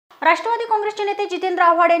राष्ट्रवादी काँग्रेसचे नेते जितेंद्र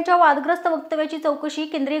आव्हाड यांच्या वादग्रस्त वक्तव्याची चौकशी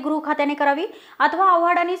केंद्रीय गृह खात्याने करावी अथवा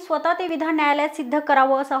आव्हाडांनी स्वतः ते विधान न्यायालयात सिद्ध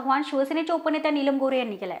करावं असं आवाहन शिवसेनेच्या उपनेत्या नीलम गोरे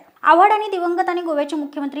यांनी केलं आहे। आव्हाड यांनी दिवंगत आणि गोव्याचे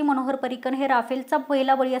मुख्यमंत्री मनोहर पर्रिकर हे राफेलचा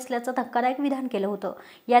पहिला बळी असल्याचं धक्कादायक विधान केलं होतं।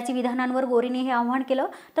 याच विधानांवर गोरेंनी हे आवाहन केलं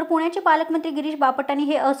तर पुण्याचे पालकमंत्री गिरीश बापटांनी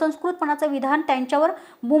हे असंस्कृतपणाचं विधान त्यांच्यावर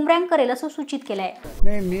बुमरँग करेल असं सूचित केलं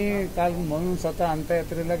आहे। मी काल म्हणून स्वतः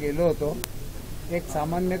अंत्ययात्रेला गेलो होतो। एक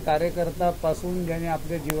सामान्य कार्यकर्त्यापासून ज्याने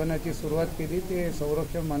आपल्या जीवनाची सुरुवात केली ते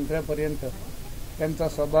संरक्षण मंत्र्यापर्यंत त्यांचा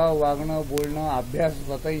स्वभाव, वागणं, बोलणं, अभ्यास,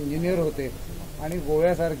 स्वतः इंजिनियर होते आणि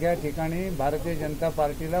गोव्यासारख्या ठिकाणी भारतीय जनता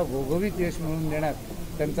पार्टीला घोघवीत यश मिळवून देण्यात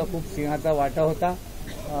त्यांचा खूप सिंहाचा वाटा होता।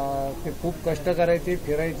 ते खूप कष्ट करायचे,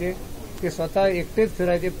 फिरायचे, ते स्वतः एकटेच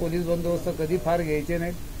फिरायचे, पोलीस बंदोबस्त कधी फार घ्यायचे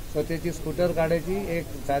नाहीत। स्वतःची स्कूटर काढायची,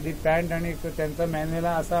 एक साधी पॅन्ट आणि त्यांचा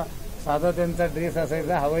मॅन्युअला असा साधा त्यांचा ड्रेस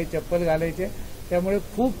असायचा, हवाई चप्पल घालायचे, त्यामुळे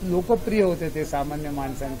खूप लोकप्रिय होते ते सामान्य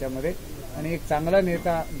माणसांच्या मध्ये आणि एक चांगला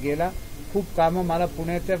नेता गेला। खूप कामं मला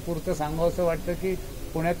पुण्याच्या पुरतं सांगावंसं वाटतं की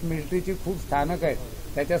पुण्यात मिलिटरीची खूप स्थानक आहेत,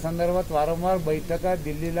 त्याच्या संदर्भात वारंवार बैठका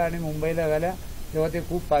दिल्लीला आणि मुंबईला झाल्या तेव्हा ते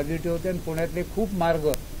खूप पॉझिटिव्ह होते आणि पुण्यातले खूप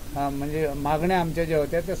मार्ग म्हणजे मागण्या आमच्या ज्या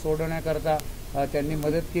होत्या त्या सोडवण्याकरता त्यांनी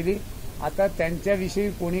मदत केली। आता त्यांच्याविषयी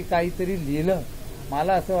कोणी काहीतरी लिहिलं,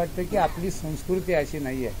 मला असं वाटतं की आपली संस्कृती अशी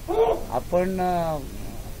नाही आहे। आपण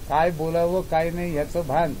काय बोलावं काय नाही याचं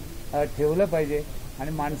भान ठेवलं पाहिजे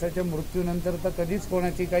आणि माणसाच्या मृत्यूनंतर तर कधीच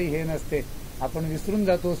कोणाची काही हे नसते, आपण विसरून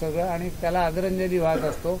जातो सगळं आणि त्याला आदरांजली वाहत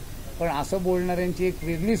असतो। पण असं बोलणाऱ्यांची एक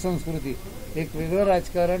वेगळी संस्कृती, एक वेगळं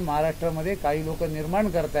राजकारण महाराष्ट्रामध्ये काही लोक निर्माण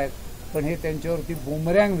करतायत, पण हे त्यांच्यावरती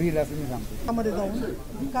बुमरँग होईल असं मी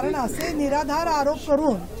सांगतो। कारण असे निराधार आरोप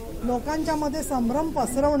करून लोकांच्या मध्ये संभ्रम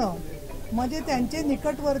पसरवणं म्हणजे त्यांचे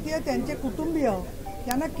निकटवर्तीय, त्यांचे कुटुंबीय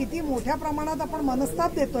यांना किती मोठ्या प्रमाणात आपण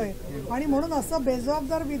मनस्ताप देतोय आणि म्हणून असं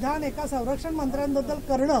बेजबाबदार विधान एका संरक्षण मंत्र्यांबद्दल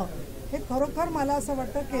करणं हे खरोखर मला असं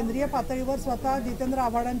वाटतं केंद्रीय पातळीवर स्वतः जितेंद्र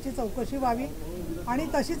आव्हाडांची चौकशी व्हावी आणि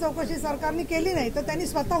तशी चौकशी सरकारने केली नाही तर त्यांनी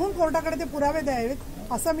स्वतःहून कोर्टाकडे ते पुरावे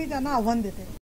द्यावेत असं मी त्यांना आव्हान देते।